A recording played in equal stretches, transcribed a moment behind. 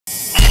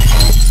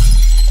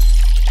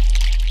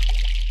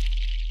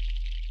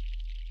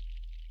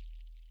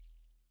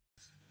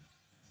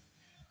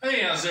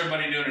Hey, how's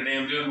everybody doing today?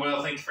 I'm doing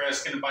well. Thank you for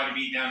asking. Everybody to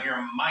be down here.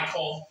 I'm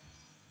Michael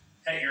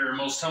at your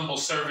most humble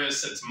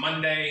service. It's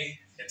Monday.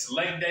 It's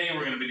leg day.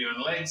 We're going to be doing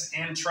legs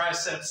and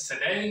triceps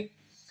today.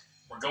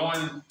 We're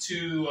going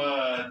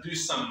to do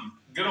some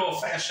good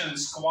old-fashioned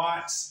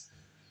squats.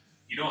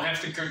 You don't have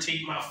to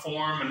critique my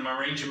form and my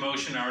range of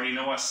motion. I already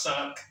know I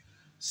suck.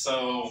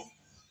 So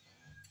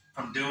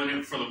I'm doing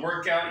it for the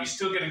workout. You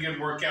still get a good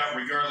workout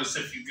regardless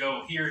if you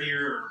go here,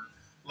 or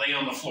lay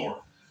on the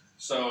floor.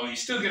 So you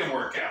still get a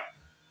workout.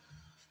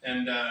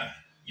 And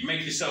you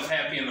make yourself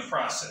happy in the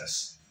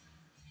process.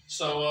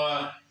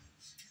 So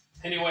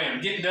anyway, I'm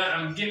getting done.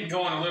 I'm getting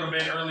going a little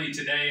bit early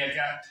today.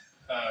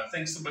 I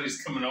think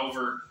somebody's coming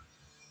over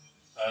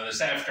this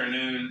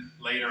afternoon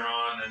later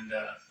on,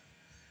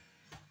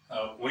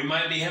 and we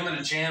might be having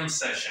a jam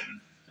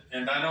session.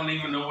 And I don't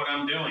even know what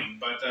I'm doing,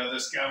 but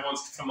this guy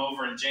wants to come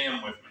over and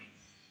jam with me.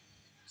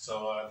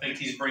 So I think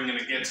he's bringing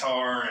a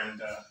guitar,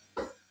 and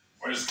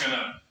we're just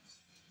gonna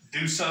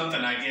do something,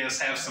 I guess,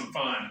 have some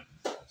fun.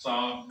 So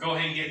I'll go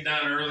ahead and get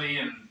done early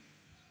and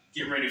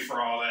get ready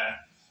for all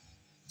that.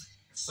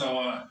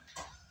 So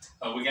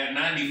we got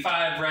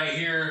 95 right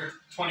here,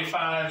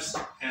 25s,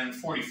 and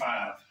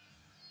 45.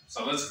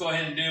 So let's go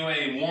ahead and do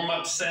a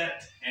warm-up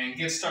set and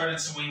get started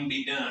so we can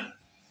be done.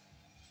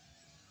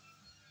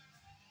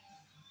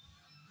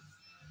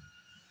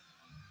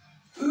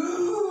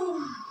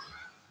 Ooh.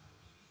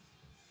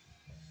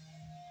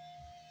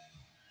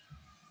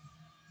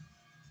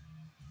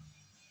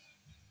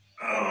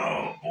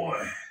 Oh,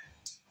 boy.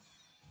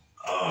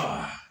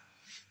 Oh.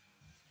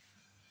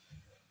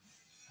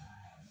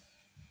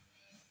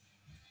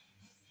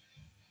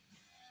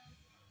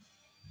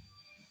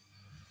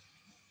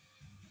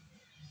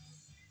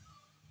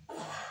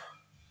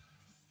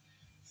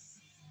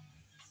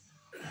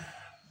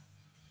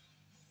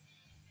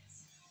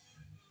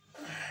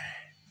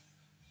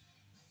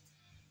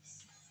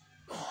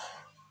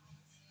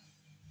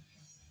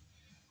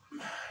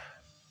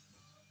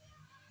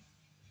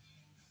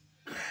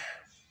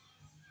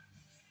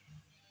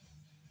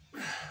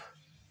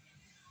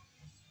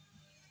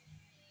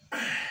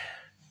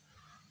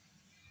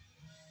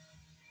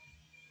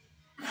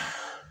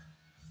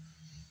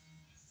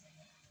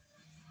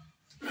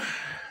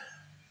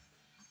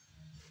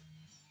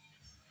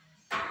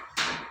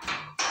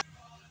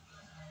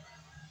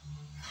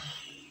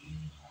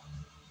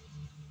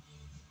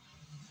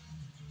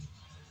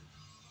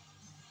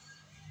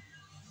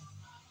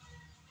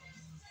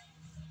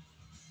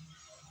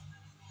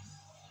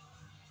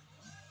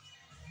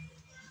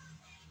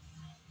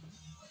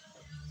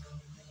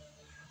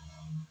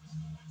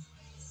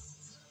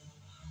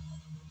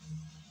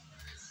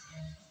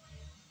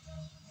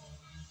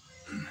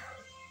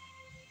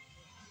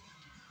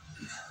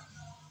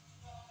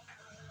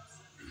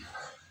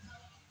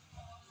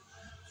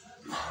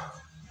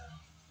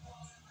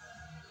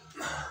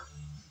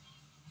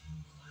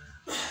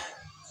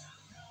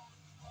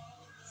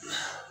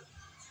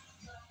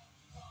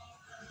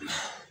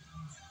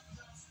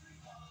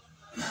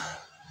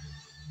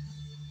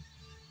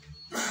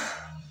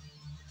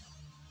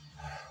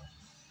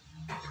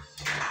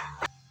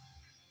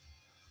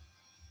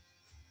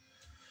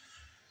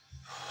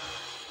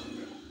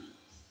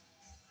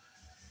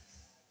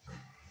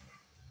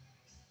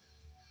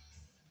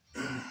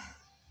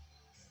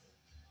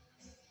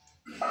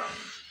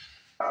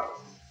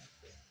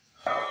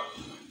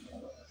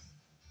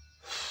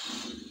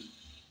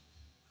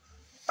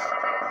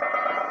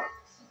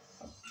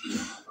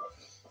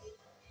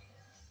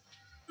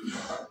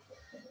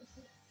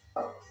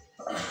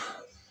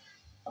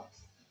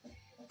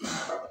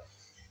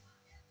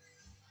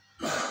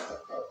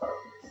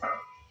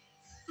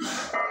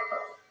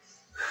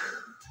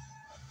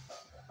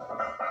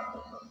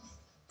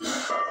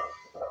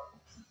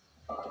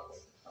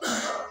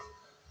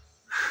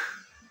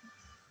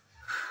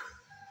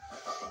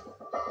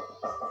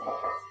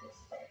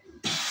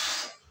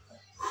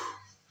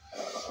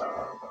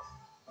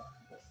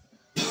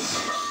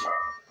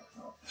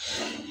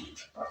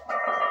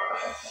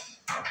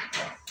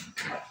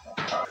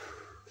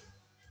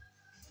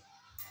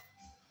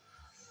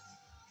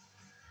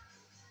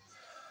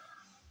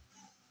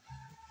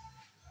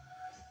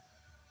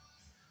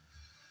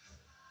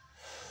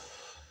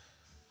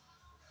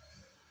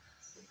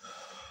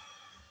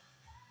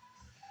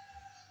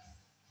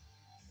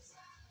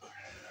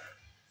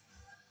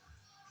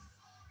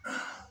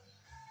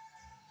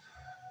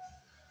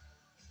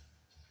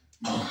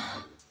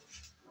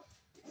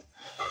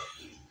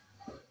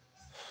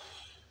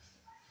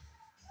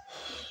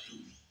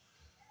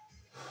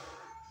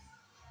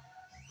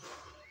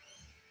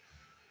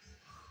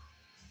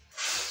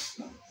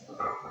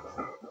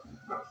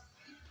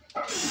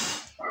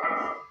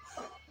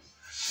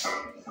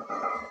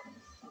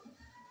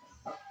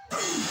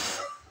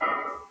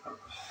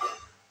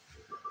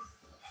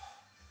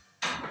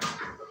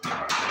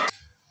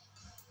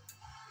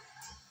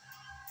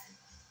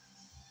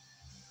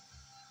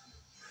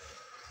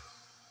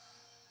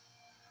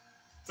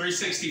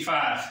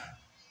 $365.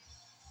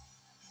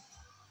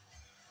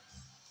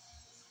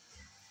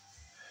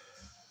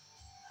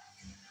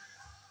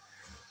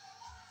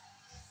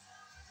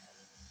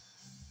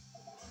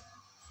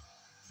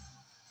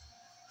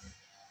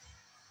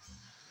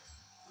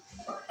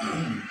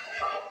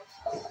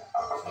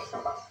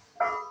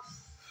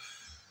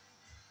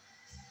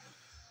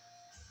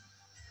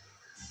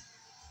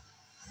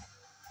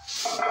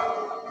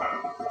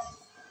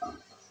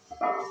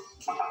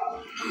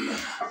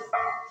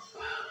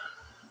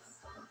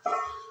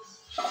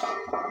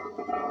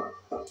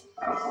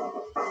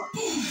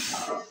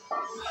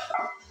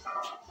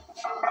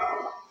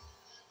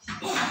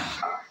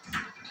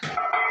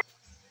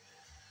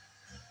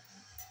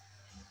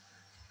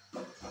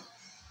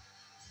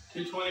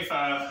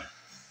 $225.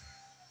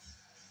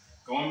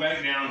 Going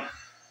back down.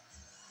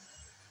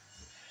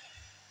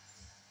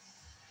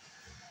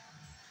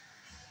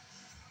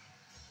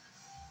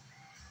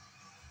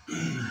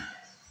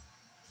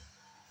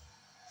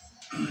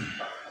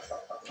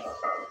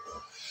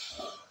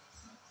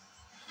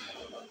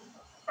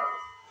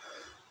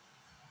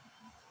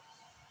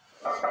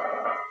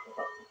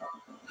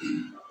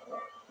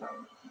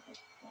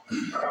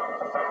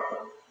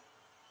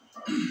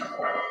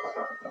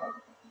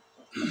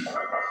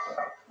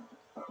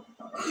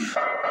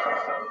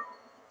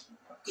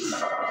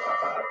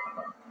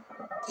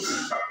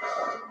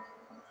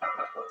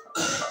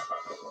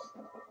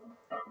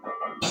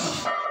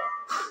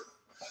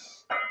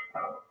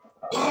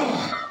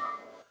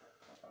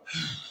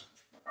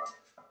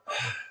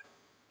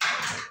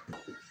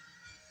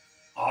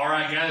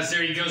 Alright guys,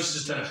 there you go. It's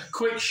just a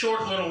quick,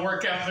 short little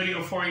workout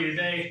video for you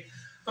today.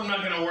 I'm not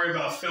going to worry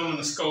about filming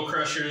the skull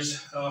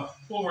crushers.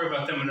 We'll worry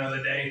about them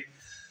another day.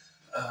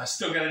 I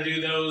still got to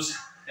do those.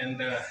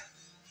 And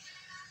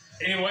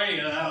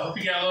anyway, I hope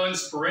you got a little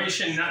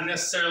inspiration, not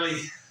necessarily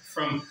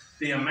from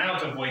the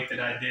amount of weight that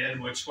I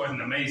did, which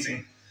wasn't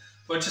amazing,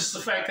 but just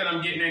the fact that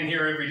I'm getting in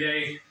here every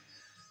day,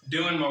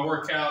 doing my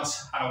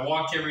workouts. I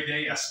walk every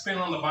day. I spin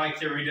on the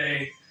bike every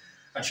day.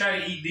 I try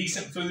to eat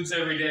decent foods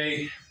every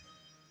day.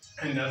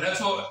 And that's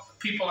what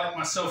people like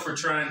myself are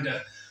trying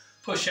to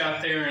push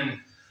out there and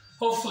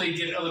hopefully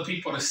get other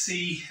people to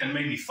see and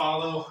maybe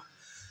follow.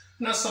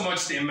 Not so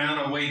much the amount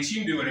of weights.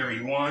 You can do whatever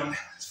you want.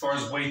 As far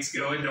as weights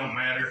go, it don't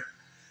matter.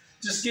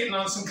 Just getting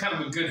on some kind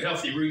of a good,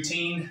 healthy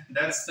routine.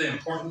 That's the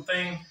important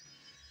thing.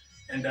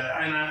 And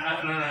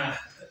I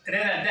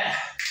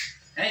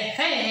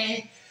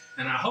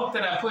hope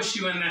that I push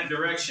you in that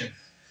direction.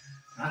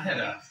 I had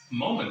a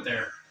moment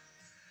there.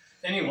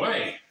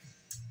 Anyway,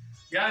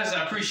 guys,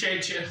 I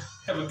appreciate you.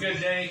 Have a good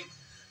day.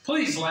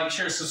 Please like,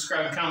 share,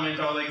 subscribe, comment,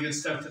 all that good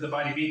stuff to the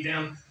Body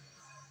Beatdown.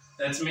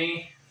 That's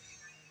me,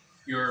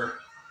 your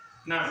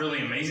not really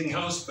amazing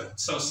host, but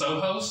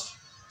so-so host.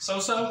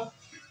 So-so.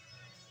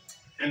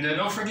 And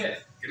don't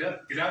forget, get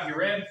up, get out, get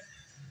ready,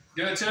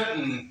 do it to it,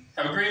 and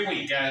have a great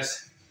week,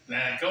 guys.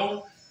 Now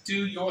go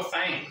do your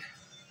thing.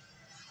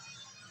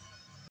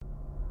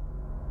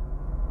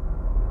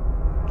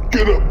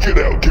 Get up, get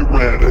out, get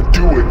ready,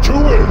 do it to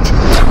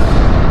it.